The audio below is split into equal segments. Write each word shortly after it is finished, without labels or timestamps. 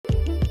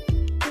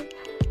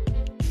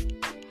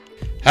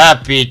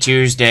Happy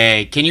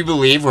Tuesday. Can you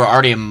believe we're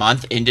already a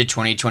month into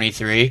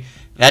 2023?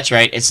 That's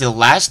right, it's the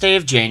last day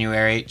of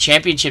January.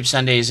 Championship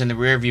Sunday is in the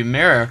rearview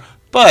mirror,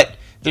 but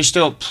there's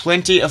still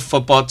plenty of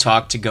football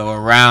talk to go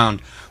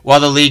around. While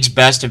the league's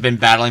best have been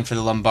battling for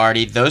the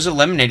Lombardi, those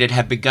eliminated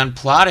have begun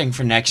plotting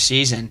for next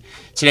season.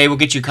 Today we'll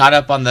get you caught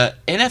up on the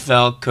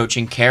NFL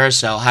coaching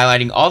carousel,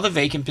 highlighting all the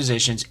vacant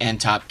positions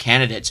and top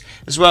candidates,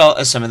 as well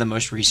as some of the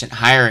most recent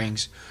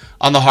hirings.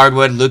 On the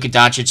hardwood, Luka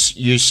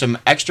used some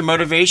extra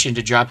motivation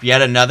to drop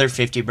yet another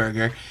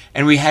 50-burger,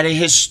 and we had a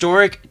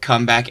historic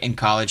comeback in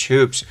college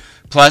hoops.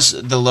 Plus,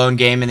 the lone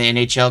game in the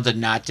NHL did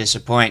not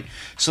disappoint.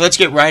 So let's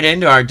get right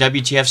into our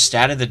WTF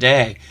stat of the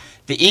day.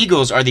 The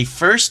Eagles are the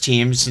first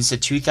team since the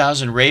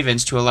 2000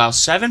 Ravens to allow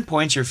 7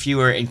 points or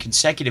fewer in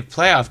consecutive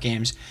playoff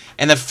games,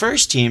 and the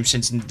first team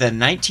since the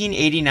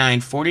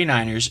 1989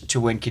 49ers to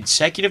win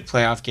consecutive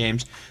playoff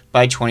games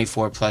by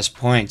 24-plus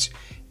points.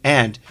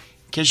 And,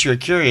 in case you're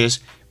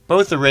curious,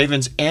 both the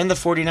Ravens and the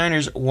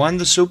 49ers won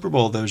the Super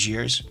Bowl those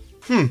years.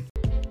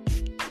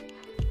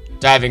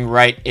 Diving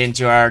right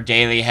into our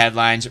daily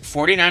headlines,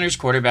 49ers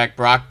quarterback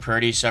Brock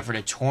Purdy suffered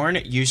a torn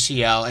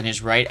UCL in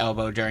his right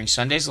elbow during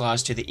Sunday's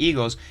loss to the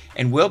Eagles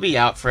and will be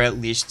out for at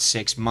least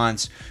 6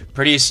 months.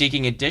 Purdy is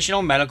seeking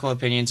additional medical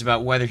opinions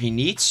about whether he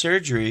needs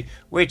surgery,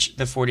 which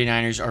the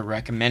 49ers are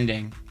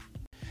recommending.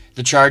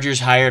 The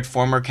Chargers hired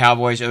former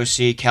Cowboys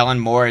OC Kellen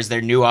Moore as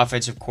their new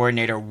offensive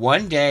coordinator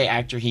 1 day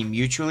after he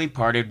mutually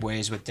parted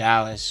ways with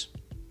Dallas.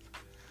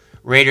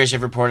 Raiders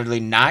have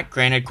reportedly not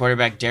granted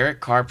quarterback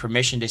Derek Carr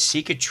permission to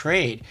seek a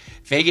trade.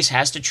 Vegas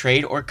has to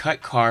trade or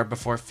cut Carr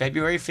before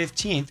February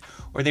 15th,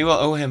 or they will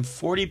owe him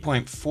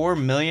 $40.4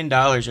 million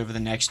over the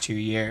next 2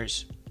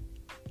 years.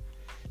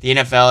 The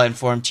NFL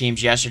informed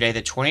teams yesterday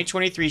the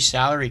 2023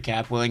 salary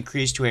cap will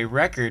increase to a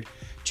record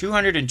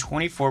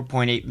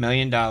 $224.8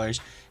 million,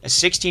 a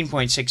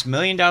 $16.6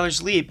 million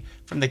leap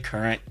from the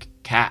current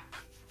cap.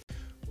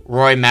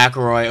 Rory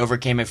McIlroy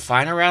overcame a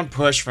final round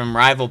push from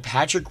rival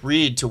Patrick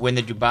Reed to win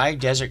the Dubai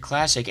Desert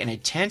Classic in a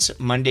tense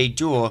Monday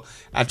duel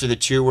after the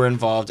two were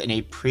involved in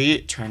a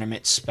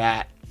pre-tournament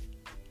spat.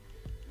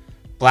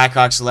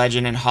 Blackhawks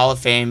legend and Hall of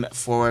Fame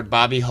forward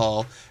Bobby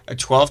Hull, a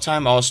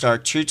 12-time All-Star,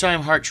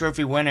 2-time Hart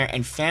Trophy winner,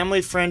 and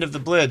family friend of the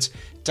Blitz,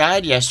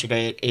 died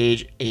yesterday at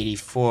age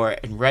 84,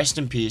 and rest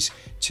in peace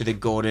to the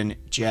Golden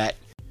Jet.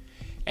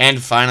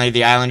 And finally,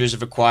 the Islanders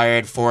have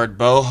acquired forward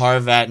Bo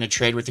Horvat in a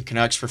trade with the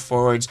Canucks for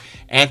forwards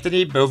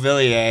Anthony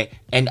Beauvillier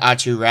and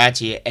Aatu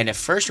Räty and a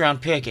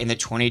first-round pick in the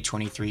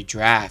 2023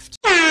 draft.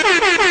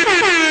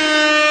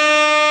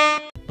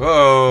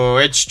 Whoa,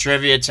 it's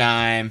trivia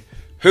time.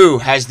 Who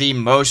has the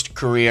most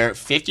career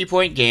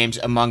 50-point games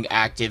among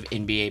active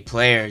NBA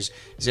players?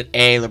 Is it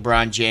A,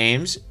 LeBron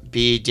James,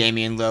 B,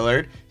 Damian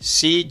Lillard,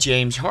 C,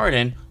 James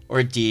Harden,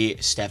 or D,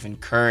 Stephen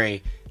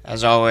Curry?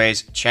 As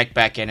always, check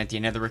back in at the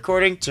end of the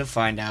recording to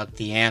find out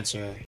the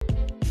answer.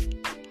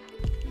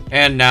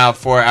 And now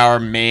for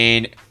our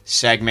main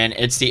segment,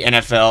 it's the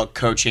NFL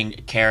coaching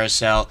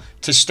carousel.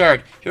 To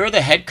start, here are the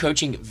head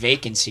coaching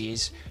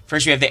vacancies.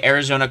 First, we have the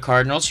Arizona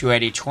Cardinals, who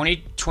had a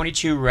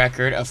 2022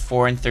 record of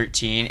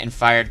 4-13 and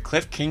fired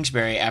Cliff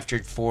Kingsbury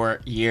after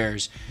 4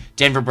 years.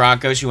 Denver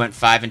Broncos, who went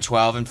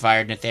 5-12 and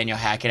fired Nathaniel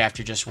Hackett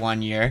after just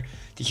 1 year.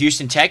 The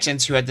Houston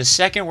Texans, who had the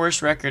second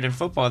worst record in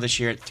football this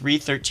year at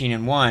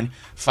 3-13-1,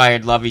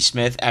 fired Lovie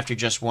Smith after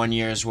just 1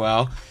 year as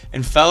well.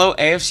 And fellow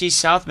AFC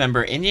South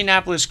member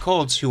Indianapolis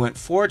Colts, who went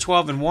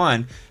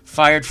 4-12-1,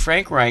 fired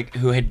Frank Reich,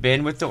 who had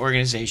been with the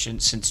organization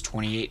since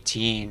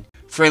 2018.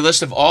 For a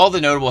list of all the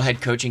notable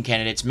head coaching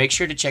candidates, make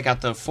sure to check out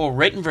the full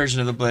written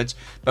version of the Blitz,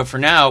 but for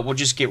now, we'll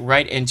just get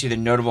right into the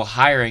notable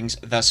hirings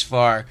thus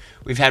far.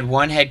 We've had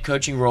one head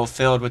coaching role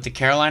filled with the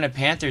Carolina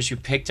Panthers, who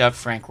picked up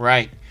Frank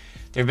Reich.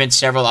 There have been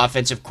several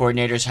offensive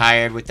coordinators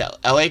hired, with the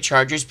LA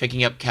Chargers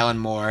picking up Kellen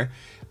Moore,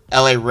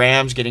 LA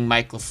Rams getting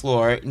Mike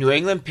LaFleur, New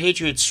England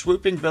Patriots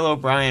swooping Bill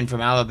O'Brien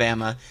from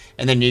Alabama,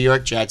 and the New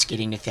York Jets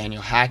getting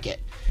Nathaniel Hackett.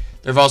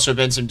 There have also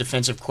been some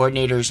defensive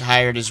coordinators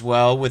hired as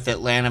well, with the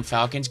Atlanta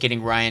Falcons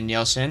getting Ryan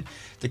Nielsen,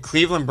 the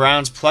Cleveland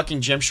Browns plucking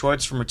Jim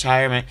Schwartz from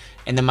retirement,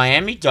 and the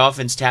Miami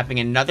Dolphins tapping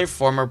another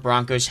former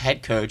Broncos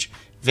head coach,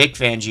 Vic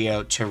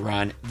Fangio, to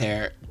run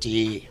their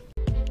D.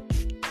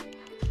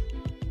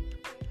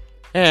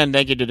 And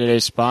thank you to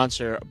today's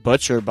sponsor,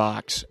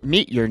 ButcherBox.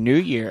 Meet your new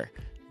year.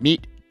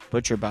 Meet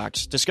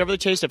ButcherBox. Discover the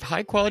taste of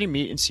high-quality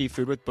meat and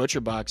seafood with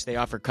ButcherBox. They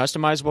offer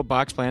customizable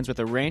box plans with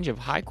a range of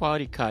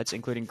high-quality cuts,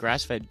 including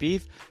grass-fed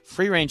beef,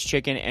 free-range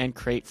chicken, and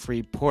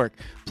crate-free pork.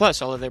 Plus,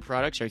 all of their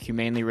products are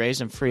humanely raised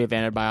and free of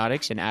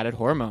antibiotics and added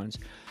hormones.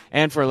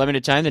 And for a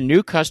limited time, the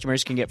new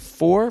customers can get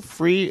 4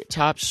 free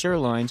top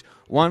sirloins,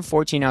 1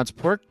 14-ounce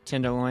pork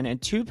tenderloin, and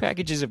 2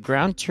 packages of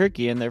ground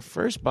turkey in their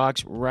first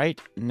box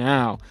right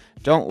now.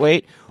 Don't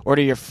wait.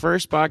 Order your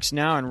first box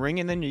now and ring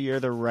in the new year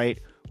the right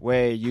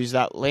way. Use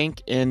that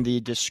link in the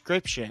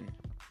description.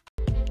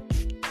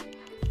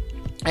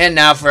 And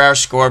now for our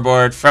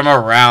scoreboard from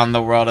around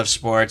the world of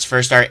sports.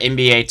 First, our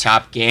NBA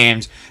top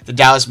games. The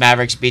Dallas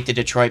Mavericks beat the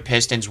Detroit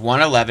Pistons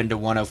 111 to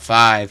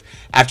 105.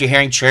 After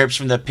hearing chirps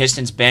from the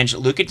Pistons bench,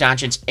 Luka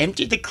Doncic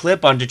emptied the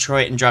clip on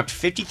Detroit and dropped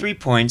 53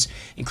 points,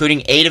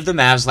 including 8 of the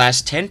Mavs'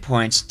 last 10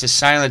 points, to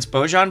silence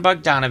Bojan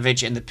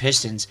Bogdanovic and the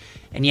Pistons.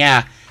 And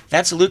yeah,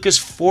 that's Luka's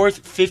 4th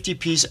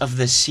 50-piece of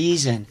the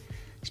season.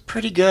 It's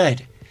pretty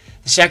good.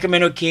 The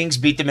Sacramento Kings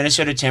beat the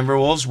Minnesota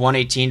Timberwolves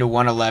 118 to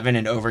 111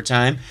 in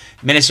overtime.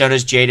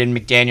 Minnesota's Jaden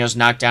McDaniels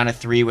knocked down a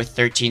 3 with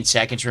 13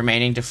 seconds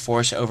remaining to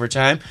force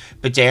overtime,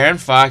 but De'Aaron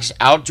Fox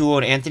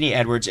outdueled Anthony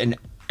Edwards in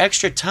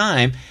extra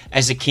time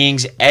as the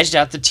Kings edged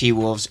out the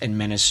T-Wolves in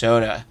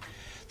Minnesota.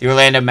 The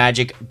Orlando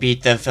Magic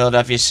beat the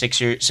Philadelphia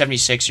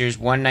 76ers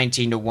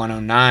 119 to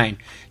 109.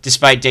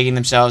 Despite digging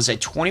themselves a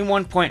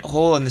 21-point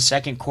hole in the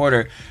second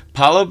quarter,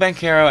 Paolo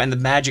Banchero and the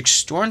Magic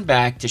stormed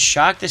back to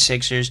shock the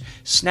Sixers,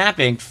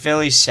 snapping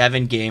Philly's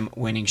 7-game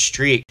winning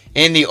streak.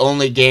 In the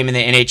only game in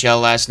the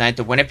NHL last night,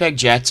 the Winnipeg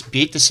Jets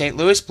beat the St.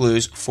 Louis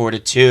Blues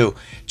 4-2.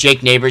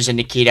 Jake Neighbors and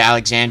Nikita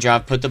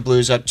Alexandrov put the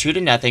Blues up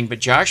 2-0, but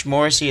Josh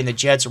Morrissey and the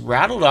Jets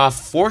rattled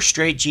off 4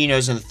 straight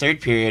Genos in the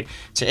third period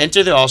to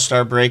enter the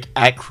All-Star break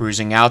at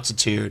cruising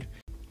altitude.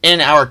 In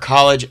our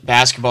college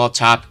basketball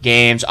top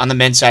games, on the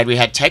men's side, we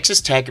had Texas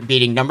Tech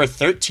beating number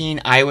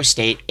 13 Iowa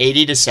State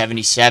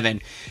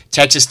 80-77.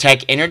 Texas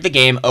Tech entered the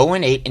game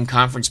 0-8 in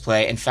conference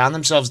play and found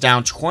themselves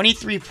down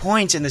 23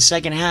 points in the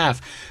second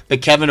half,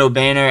 but Kevin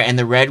O'Banner and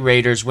the Red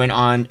Raiders went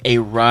on a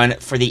run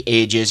for the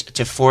ages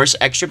to force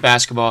extra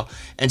basketball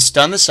and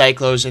stun the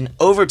Cyclones in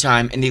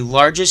overtime in the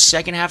largest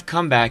second-half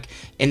comeback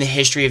in the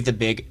history of the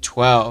Big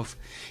 12.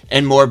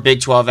 And more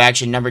Big 12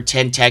 action, number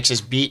 10 Texas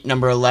beat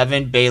number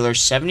 11 Baylor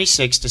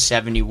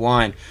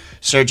 76-71.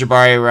 Serge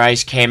Jabari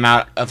Rice came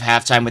out of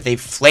halftime with a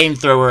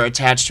flamethrower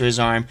attached to his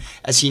arm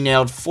as he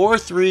nailed 4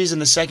 threes in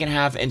the second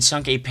half and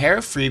sunk a pair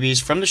of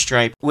freebies from the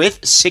stripe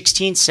with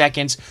 16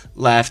 seconds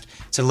left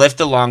to lift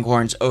the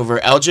Longhorns over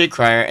LJ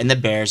Cryer and the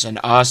Bears in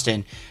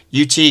Austin.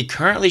 UT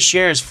currently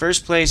shares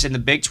first place in the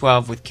Big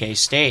 12 with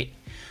K-State.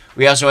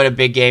 We also had a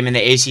big game in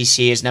the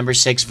ACC as number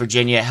 6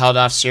 Virginia held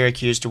off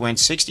Syracuse to win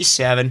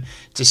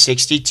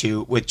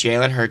 67-62 with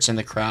Jalen Hurts in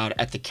the crowd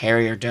at the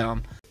Carrier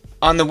Dome.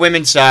 On the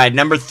women's side,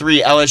 number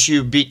 3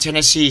 LSU beat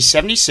Tennessee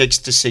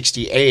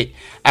 76-68.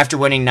 After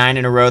winning 9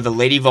 in a row, the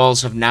Lady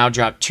Vols have now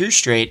dropped 2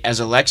 straight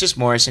as Alexis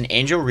Morris and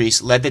Angel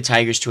Reese led the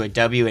Tigers to a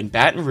W in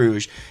Baton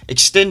Rouge,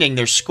 extending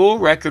their school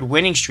record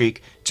winning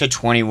streak to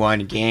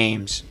 21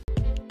 games.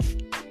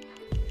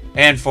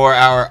 And for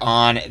our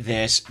On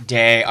This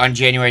Day, on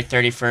January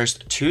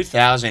 31st,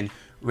 2000,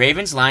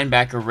 Ravens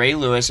linebacker Ray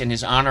Lewis and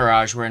his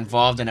entourage were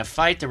involved in a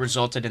fight that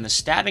resulted in the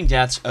stabbing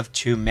deaths of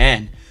 2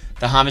 men.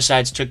 The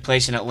homicides took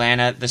place in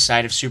Atlanta, the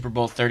site of Super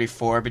Bowl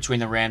 34 between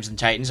the Rams and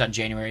Titans on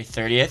January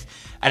 30th.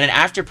 At an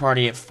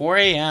after-party at 4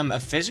 a.m., a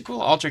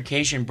physical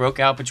altercation broke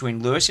out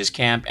between Lewis's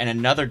camp and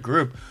another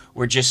group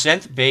where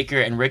Jacinth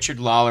Baker and Richard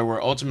Lawler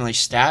were ultimately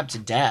stabbed to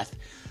death.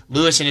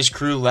 Lewis and his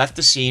crew left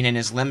the scene in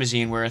his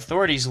limousine where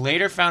authorities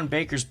later found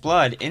Baker's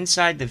blood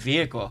inside the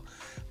vehicle.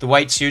 The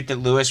white suit that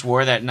Lewis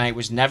wore that night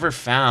was never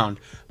found,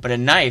 but a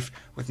knife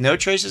with no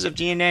traces of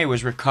DNA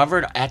was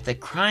recovered at the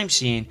crime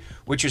scene,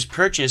 which was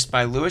purchased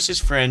by Lewis's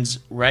friends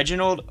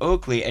Reginald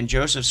Oakley and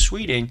Joseph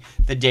Sweeting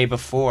the day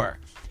before.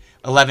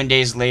 11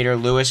 days later,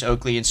 Lewis,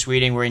 Oakley, and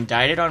Sweeting were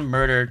indicted on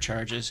murder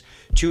charges.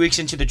 2 weeks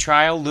into the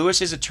trial,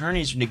 Lewis's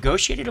attorneys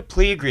negotiated a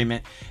plea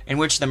agreement in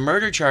which the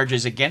murder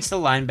charges against the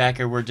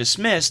linebacker were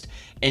dismissed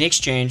in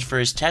exchange for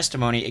his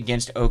testimony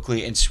against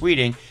Oakley and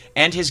Sweeting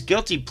and his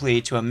guilty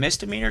plea to a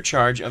misdemeanor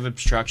charge of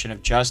obstruction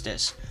of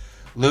justice.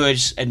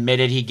 Lewis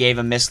admitted he gave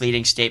a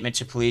misleading statement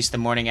to police the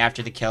morning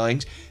after the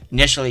killings,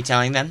 initially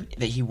telling them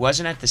that he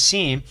wasn't at the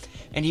scene,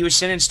 and he was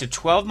sentenced to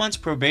 12 months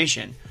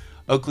probation.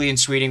 Oakley and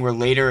Sweeting were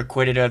later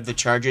acquitted of the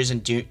charges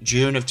in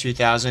June of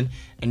 2000,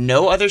 and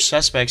no other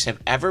suspects have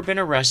ever been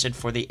arrested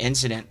for the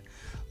incident.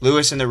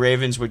 Lewis and the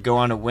Ravens would go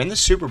on to win the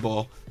Super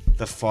Bowl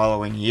the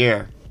following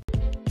year.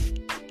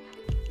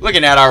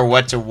 Looking at our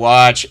what to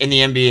watch, in the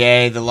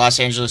NBA, the Los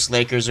Angeles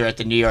Lakers are at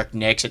the New York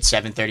Knicks at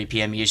 7:30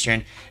 p.m.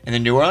 Eastern, and the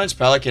New Orleans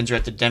Pelicans are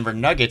at the Denver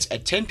Nuggets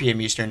at 10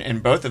 p.m. Eastern,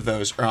 and both of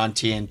those are on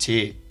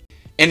TNT.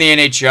 In the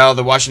NHL,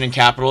 the Washington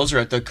Capitals are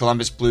at the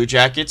Columbus Blue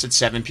Jackets at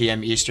 7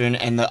 p.m. Eastern,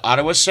 and the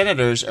Ottawa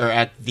Senators are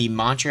at the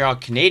Montreal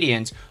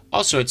Canadiens,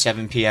 also at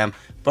 7 p.m.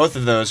 Both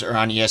of those are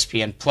on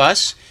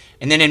ESPN+.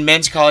 And then in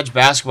men's college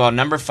basketball,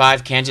 number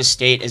 5 Kansas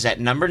State is at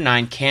number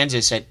 9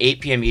 Kansas at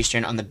 8 p.m.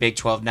 Eastern on the Big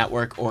 12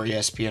 Network or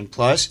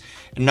ESPN+.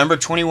 And number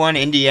 21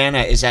 Indiana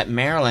is at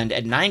Maryland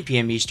at 9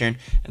 p.m. Eastern,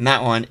 and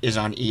that one is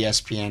on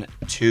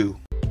ESPN2.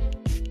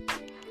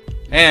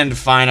 And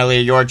finally,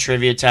 your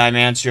trivia time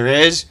answer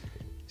is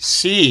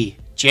C.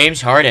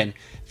 James Harden.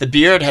 The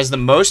Beard has the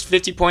most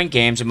 50-point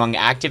games among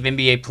active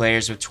NBA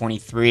players with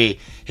 23.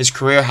 His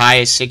career high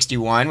is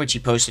 61, which he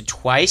posted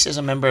twice as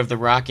a member of the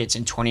Rockets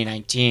in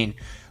 2019.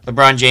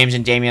 LeBron James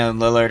and Damian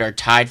Lillard are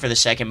tied for the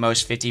second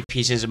most 50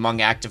 pieces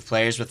among active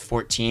players with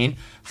 14,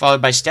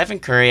 followed by Stephen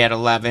Curry at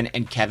 11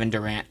 and Kevin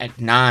Durant at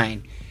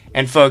 9.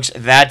 And folks,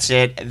 that's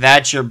it.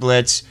 That's your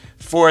Blitz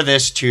for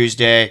this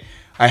Tuesday.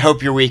 I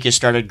hope your week has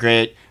started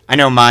great. I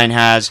know mine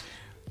has.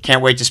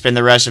 Can't wait to spend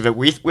the rest of it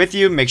with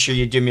you. Make sure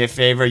you do me a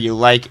favor. You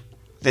like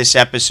this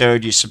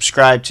episode, you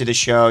subscribe to the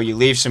show, you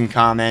leave some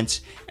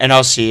comments, and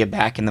I'll see you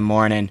back in the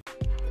morning.